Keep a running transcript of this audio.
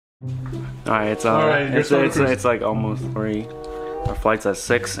Alright, it's like almost 3. Our flight's at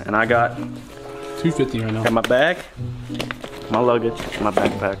 6, and I got 250 right now. Got my bag, my luggage, my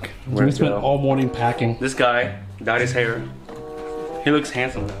backpack. So we spent all morning packing. This guy dyed his hair. He looks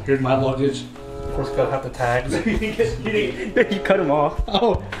handsome now. Here's my luggage. Of course, gotta have the tags. You cut him off.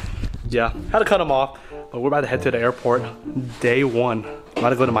 Oh, yeah, had to cut him off. But we're about to head to the airport. Day 1. About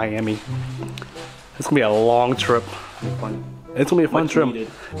to go to Miami. It's gonna be a long trip. It's gonna be a fun trip.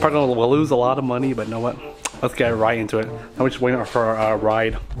 Probably gonna lose a lot of money, but you know what? Let's get right into it. Now we're just waiting for our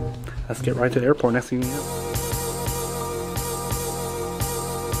ride. Let's get right to the airport. Next thing you know.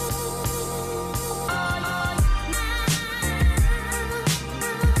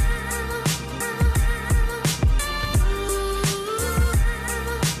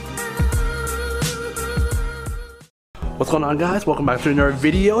 What's going on, guys? Welcome back to another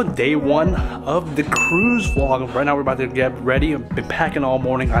video. Day 1 of the cruise vlog. Right now we're about to get ready. I've been packing all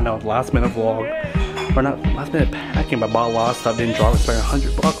morning. I know, last minute vlog. Or not last minute packing, but I bought a lot of stuff. Didn't draw, it's like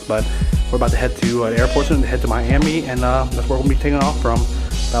 $100, but we're about to head to the airport soon, to head to Miami, and that's where we'll be taking off from.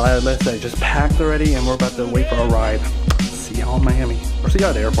 Like I said, just packed already, and we're about to wait for our ride. See y'all in Miami, or see y'all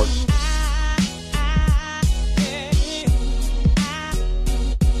at the airport.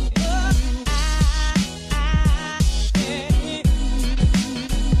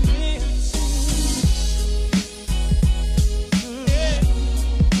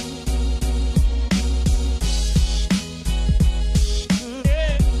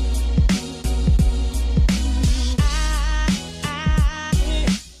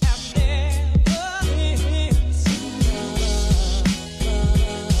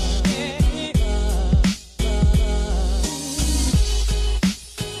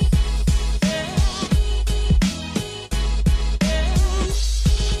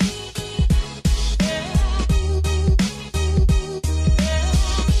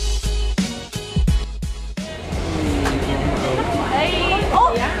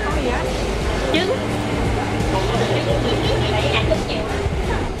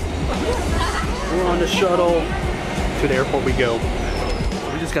 We're on the shuttle to the airport we go.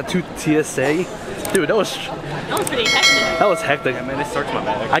 We just got 2 TSA. Dude, that was pretty hectic. That was hectic. Yeah, man, it starts my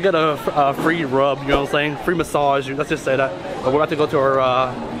bag. I got a free rub, you know what I'm saying? Free massage, let's just say that. But we're about to go to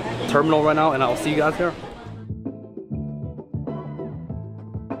our terminal right now, and I'll see you guys here.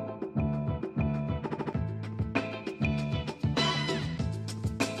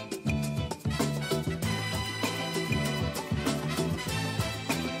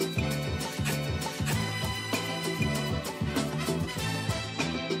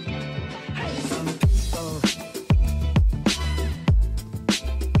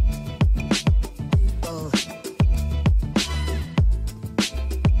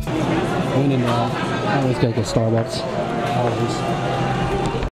 I always gotta get Starbucks. Always.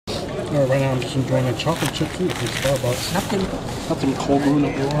 Alright, right now I'm just enjoying a chocolate chip food from Starbucks. Nothing cold brew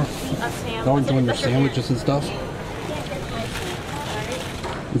no more. Y'all enjoying your sandwiches and stuff.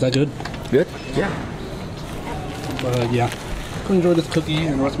 Is that good? Good? Yeah. Yeah. Gonna enjoy this cookie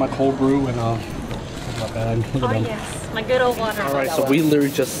and the rest of my cold brew, and not bad. Look at them. Yes, my good old water. Alright, so we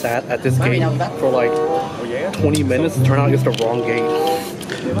literally just sat at this gate for like 20 minutes. Turned out it's the wrong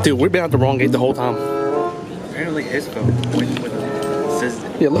gate. Dude, we've been at the wrong gate the whole time. Apparently his phone says.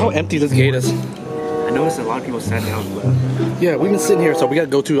 Yeah, look how empty this gate is. I noticed a lot of people sat down and left. Yeah, we've been sitting here, so we gotta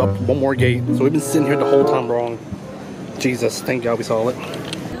go to up one more gate. So we've been sitting here the whole time wrong. Jesus, thank God we saw it.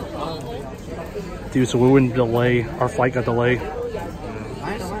 Dude, so we were in delay. Our flight got delayed.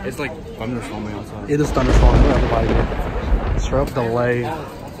 It's like thunderstorming outside. It is thunderstorming. Everybody. Straight up delay.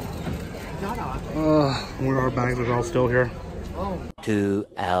 Where our bags are all still here. 2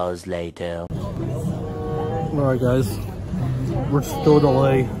 hours later. Alright guys, we're still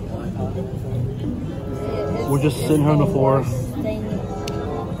delayed. We're just sitting here on the floor.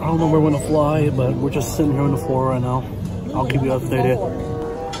 I don't know where we're gonna fly, but we're just sitting here on the floor right now. I'll keep you updated.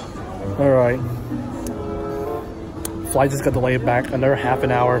 Alright. Flight just got delayed back another half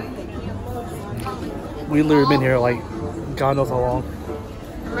an hour. We literally been here like God knows how long.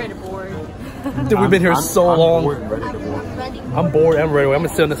 I'm ready to board. Dude, we've been here so long. I'm bored and ready. I'm gonna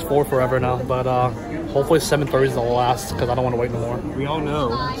sit on this floor forever now, but hopefully 7:30 is the last because I don't want to wait no more. We all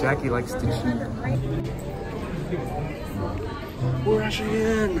know Jackie likes to cheat. We're actually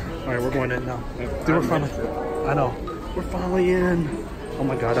in. All right, we're going in now. Dude, we're finally. I know. We're finally in. Oh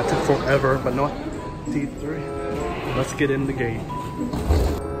my God, that took forever, but no. T3. Let's get in the gate.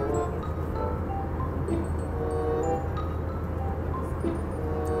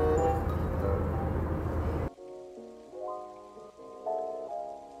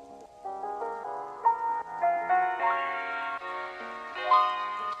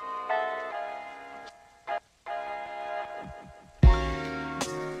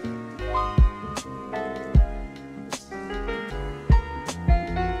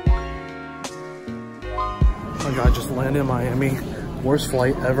 my god, just landed in Miami. Worst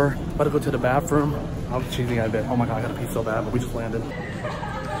flight ever. About to go to the bathroom. I'm cheesing out a bit. Oh my god, I gotta pee so bad, but we just landed.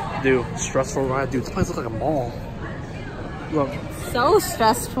 Dude, stressful ride. Dude, this place looks like a mall. Look. So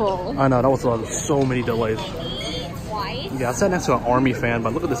stressful. I know, that was so many delays. Why? Yeah, I sat next to an Army fan,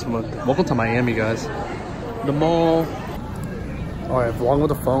 but look at this one. Welcome to Miami, guys. The mall. Alright, vlogging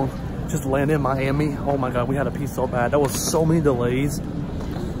with the phone. Just landed in Miami. Oh my god, we had to pee so bad. That was so many delays.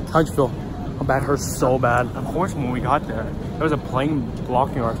 How'd you feel? My back hurts so bad. Of course, when we got there, there was a plane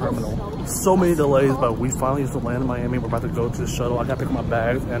blocking our terminal. So many delays, but we finally just landed in Miami. We're about to go to the shuttle. I gotta pick up my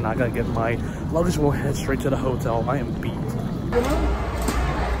bags and I gotta get my luggage. We'll head straight to the hotel. I am beat.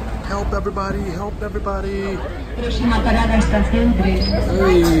 Help everybody, help everybody. Hey.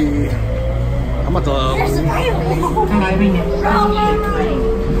 I'm about to...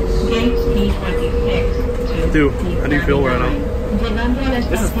 Dude, how do you feel right now?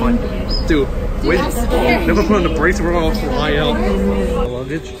 This is fun. Dude, wait. Never put on the brakes and we're gonna fly out. My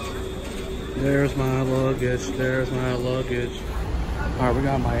luggage. There's my luggage. There's my luggage. Alright, we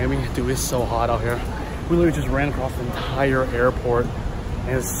got Miami. Dude, it's so hot out here. We literally just ran across the entire airport.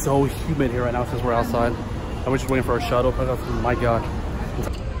 And it's so humid here right now since we're outside. And we're just waiting for a shuttle. Oh my god.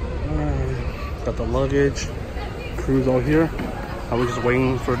 Got the luggage. Cruise all here. I was just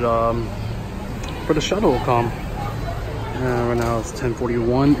waiting for the shuttle to come. Right now it's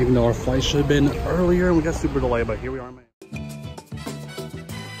 10:41, even though our flight should have been earlier and we got super delayed, but here we are, man.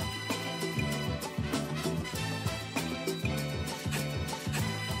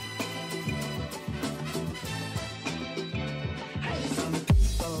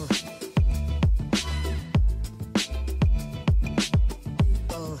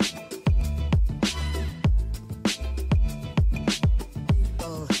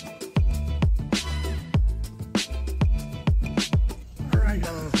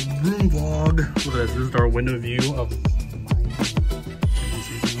 Room vlog. Look at this. This is our window view of the Miami.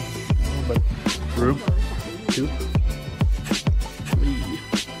 But room, 2, 3.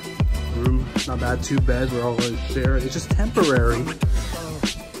 Room, not bad. 2 beds. We're all going to share. It's just temporary.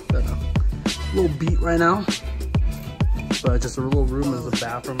 Got a little beat right now, but just a little room as a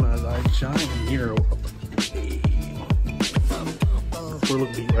bathroom as a giant mirror. We're a little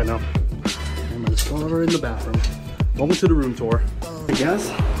beat right now. I'm gonna just over in the bathroom. Welcome to the room tour. Hey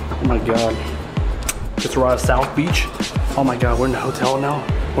guys. Oh my god. Just arrived at South Beach. Oh my god, we're in the hotel now.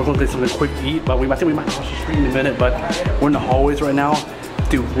 We're gonna get something quick to eat, but I think we might cross the street in a minute, but we're in the hallways right now.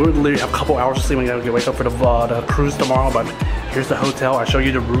 Dude, we're literally have a couple hours to sleep. We gotta wake up for the cruise tomorrow, but here's the hotel. I show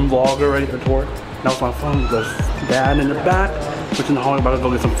you the room vlog already, the tour. That was my phone. There's dad in the back, which in the hallway. About to go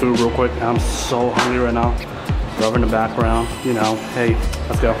get some food real quick. I'm so hungry right now. Rubber in the background, you know. Hey,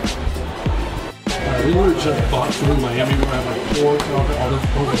 let's go. We were just bought food in Miami. We have like pork and all this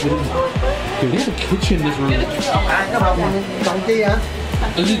food. Dude, they have a kitchen in this room.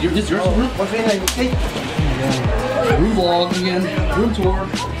 Is this your room? Room vlog again. Room tour.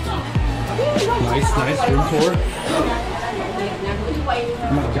 Nice room tour.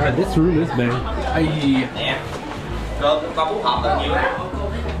 Oh my god, this room is big.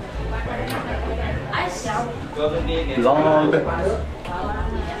 Vlog.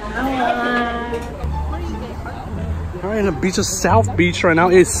 Alright, in the beach of South Beach right now.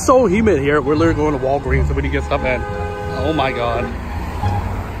 It's so humid here. We're literally going to Walgreens so we can get stuff in. Oh my god.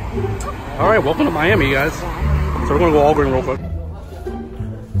 Alright, welcome to Miami, guys. So we're going to go Walgreens real quick.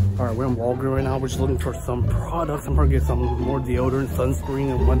 Alright, we're in Walgreens right now. We're just looking for some products. I'm going to get some more deodorant,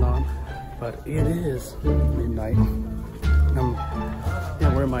 sunscreen, and whatnot. But it is midnight.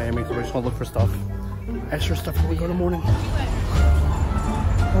 Yeah, we're in Miami, so we're just going to look for stuff. Extra stuff before we go in the morning.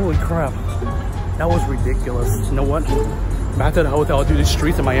 Holy crap. That was ridiculous. You know what? Back to the hotel. Dude, the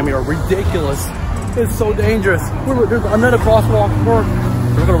streets in Miami are ridiculous. It's so dangerous. There's another crosswalk.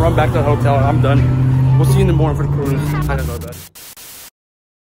 We're gonna run back to the hotel. I'm done. We'll see you in the morning for the cruise. I gotta go to bed.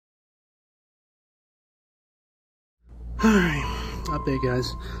 Alright, update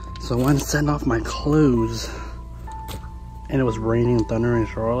guys. So I went and sent off my clothes. And it was raining and thundering in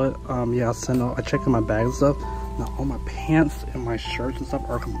Charlotte. Yeah, I checked in my bag and stuff. Now all my pants and my shirts and stuff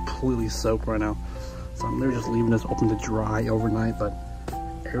are completely soaked right now. So I'm literally just leaving this open to dry overnight, but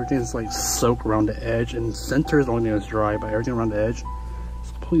everything's like soaked around the edge, and center is the only thing that's dry, but everything around the edge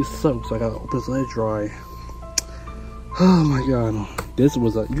is completely soaked. So I gotta open this let it dry. Oh my god. This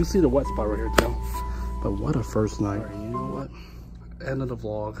was you can see the wet spot right here too. But what a first night. Right, you know what? End of the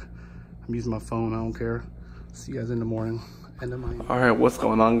vlog. I'm using my phone, I don't care. See you guys in the morning. Alright, what's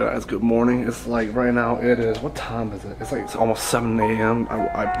going on guys? Good morning. It's like right now it is, what time is it? It's like almost 7 a.m.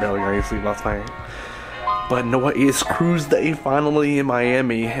 I barely got any sleep last night. But you know what? It's cruise day finally in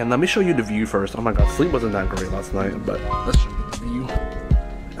Miami. And let me show you the view first. Oh my god, sleep wasn't that great last night. But let's show you the view.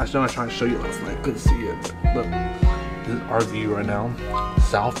 Actually, I was trying to show you last night. Couldn't see it. But look, this is our view right now.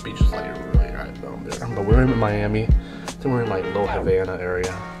 South Beach is like really right down there. But we're in Miami. So we're in like Little Havana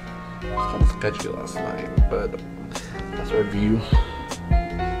area. It's kind of sketchy last night. But that's our view.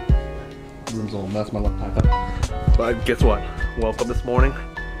 Room's a little mess. My laptop. But guess what? Woke up this morning.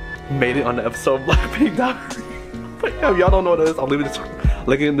 Made it on the episode of Blackpink Diary. But yeah, if y'all don't know what it is, I'll leave it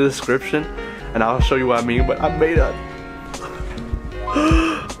link in the description and I'll show you what I mean. But I made it.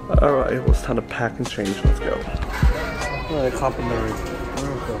 Alright, well, it's time to pack and change. Let's go. Alright, complimentary.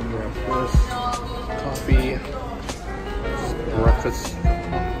 Coffee. Breakfast.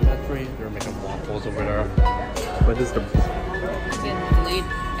 Complimentary. They're making waffles over there. But this is the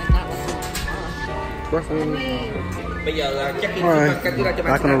alright,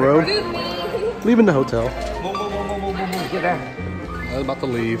 back on the road. Leaving the hotel. I was about to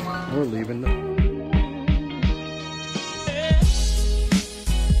leave. We're leaving.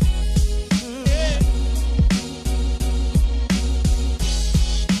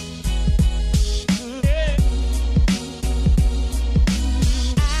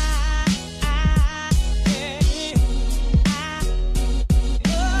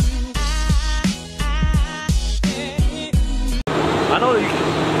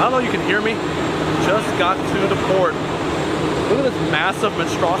 I don't know you can hear me. Just got to the port. Look at this massive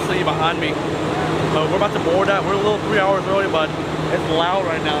monstrosity behind me. We're about to board that. We're a little 3 hours early, but it's loud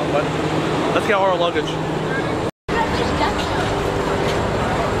right now. But let's get all our luggage.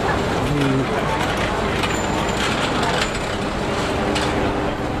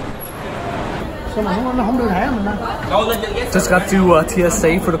 Just got to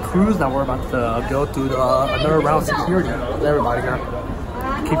TSA for the cruise. Now we're about to go through another round of security with everybody here.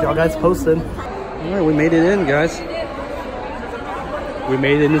 Keep y'all guys posted. Alright, we made it in, guys. We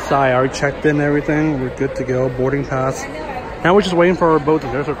made it inside. I already checked in and everything. We're good to go. Boarding pass. Now we're just waiting for our boat.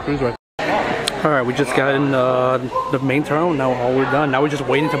 There's our cruise right there. Alright, we just got in the main terminal. Now all we're done. Now we're just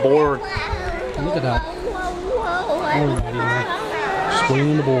waiting to board. Look at that. Just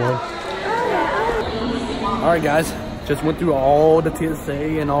waiting to board. Alright guys, just went through all the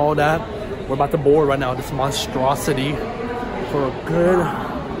TSA and all that. We're about to board right now, this monstrosity, for a good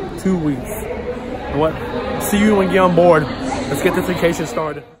 2 weeks. And what? See you when you get on board. Let's get this vacation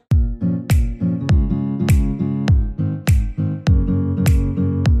started.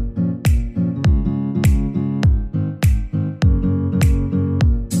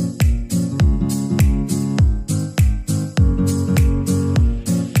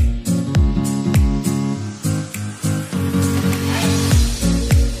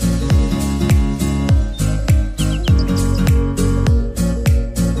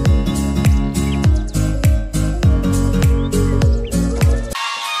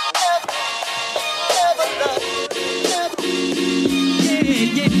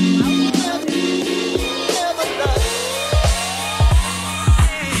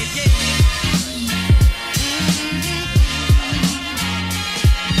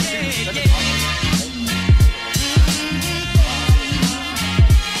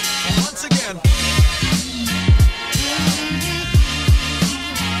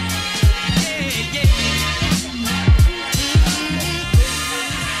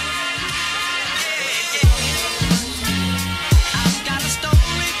 I've got a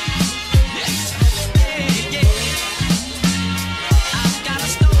story.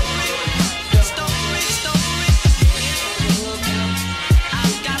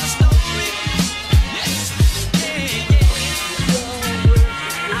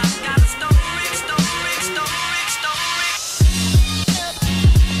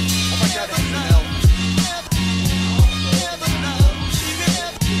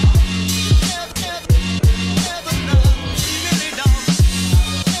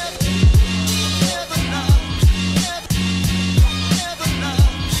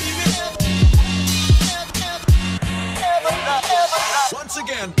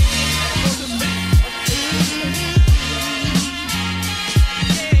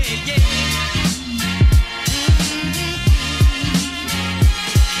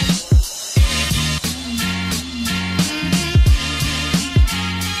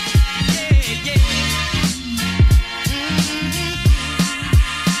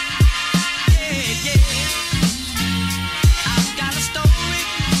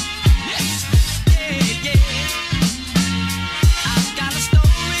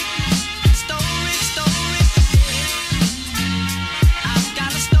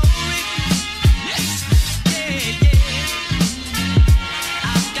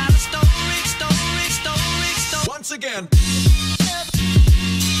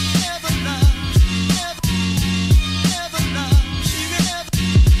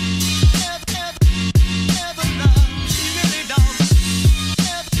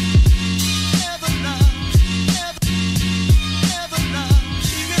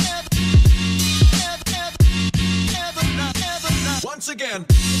 again.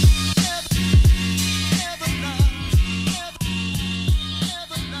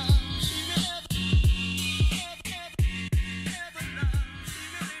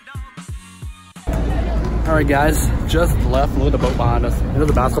 Alright guys, just left. Look at the boat behind us. There's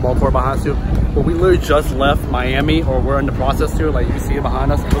a basketball court behind us too. But we literally just left Miami, or we're in the process too. Like you can see it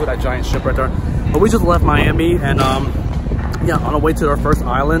behind us. Look at that giant ship right there. But we just left Miami and yeah, on our way to our first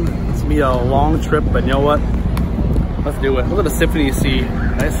island. It's gonna be a long trip, but you know what? Let's do it. Look at the Symphony Sea.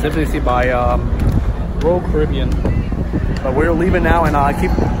 Nice Symphony Sea by Royal Caribbean. But we're leaving now, and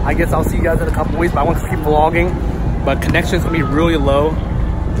I guess I'll see you guys in a couple weeks. But I want to keep vlogging. But connection's gonna be really low.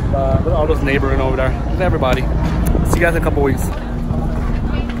 Look at all those neighboring over there. Look at everybody. See you guys in a couple weeks.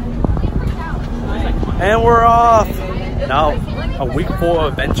 And we're off. Now, a week full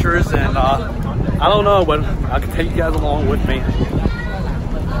of adventures, and I don't know, but I can take you guys along with me.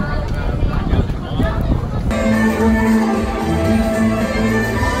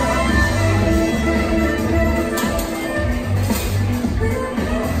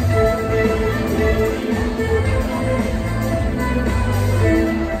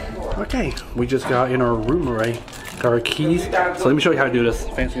 Okay, we just got in our room already. Got our keys. So let me show you how to do this.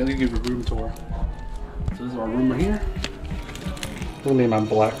 Fancy, let me give you a room tour. So this is our room right here. Look at my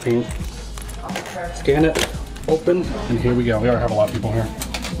black paint. Scan it, open, and here we go. We already have a lot of people here.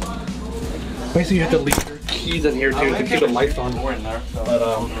 Basically, you have to leave your keys in here too to keep the lights on.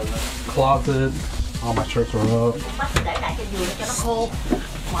 But closet, all my shirts are up.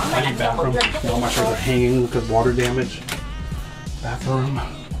 Tiny bathroom. All my shirts are hanging because water damage. Bathroom.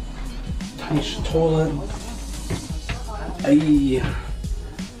 Tiny toilet. Hey,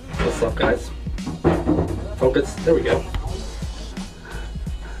 what's up, guys? Focus. There we go.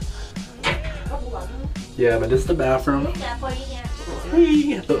 Yeah, but this is the bathroom.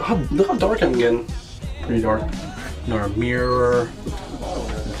 Hey, look how dark I'm getting. Pretty dark. Another mirror.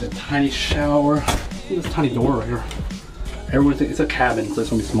 There's a tiny shower. Look at this tiny door right here. Everyone thinks it's a cabin, so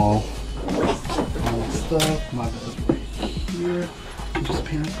it's gonna be small. All this stuff. My bed's right here. Just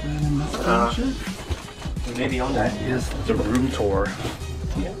pants and this maybe on that is the room tour.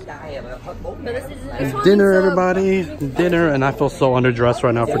 Dinner, everybody. Dinner, and I feel so underdressed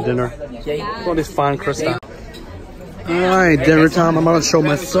right now for dinner. Look at all these fine crystals. Alright, dinner time. I'm gonna show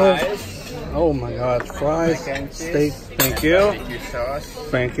myself. Oh my god, fries, steak. Thank you.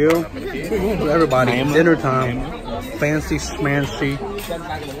 Thank you. Everybody, dinner time. Fancy schmancy.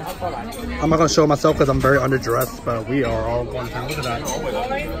 I'm not gonna show myself because I'm very underdressed, but we are all going to. Look at that.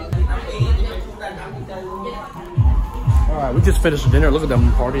 Alright, we just finished dinner. Look at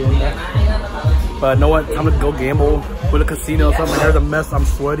them partying there. But you know what? I'm gonna go gamble with a casino or something. There's a mess. I'm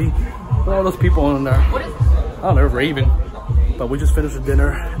sweaty. Look at all those people in there. I don't know, they're raving. But we just finished the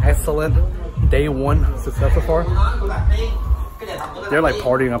dinner. Excellent. Day one success so far. They're like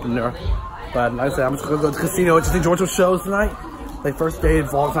partying up in there. But like I said, I'm just gonna go to the casino. Just enjoy some shows tonight. Like first day, the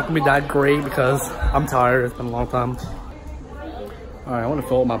vlog's not gonna be that great because I'm tired. It's been a long time. Alright, I want to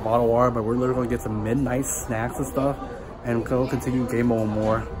fill up my bottle of water, but we're literally gonna get some midnight snacks and stuff. And we'll continue game mode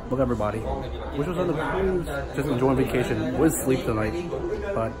more. Look at everybody. Which was on the cruise. Just enjoying vacation. We'll sleep tonight.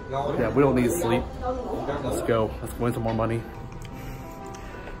 But yeah, we don't need to sleep. Let's go. Let's win some more money.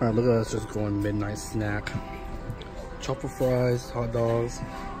 Alright, look at us just going midnight snack. Truffle fries, hot dogs.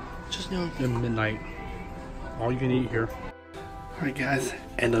 Just, you know, midnight. All you can eat here. Alright guys,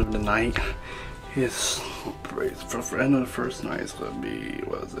 end of the night. It's for end of the first night, it's gonna be,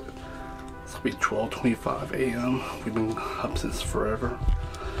 what is it? It's gonna be 12:25 a.m. We've been up since forever.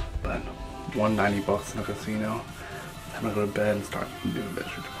 But $190 in the casino. I'm gonna go to bed and start doing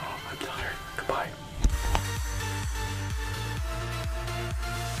adventure tomorrow. I'm tired. Goodbye.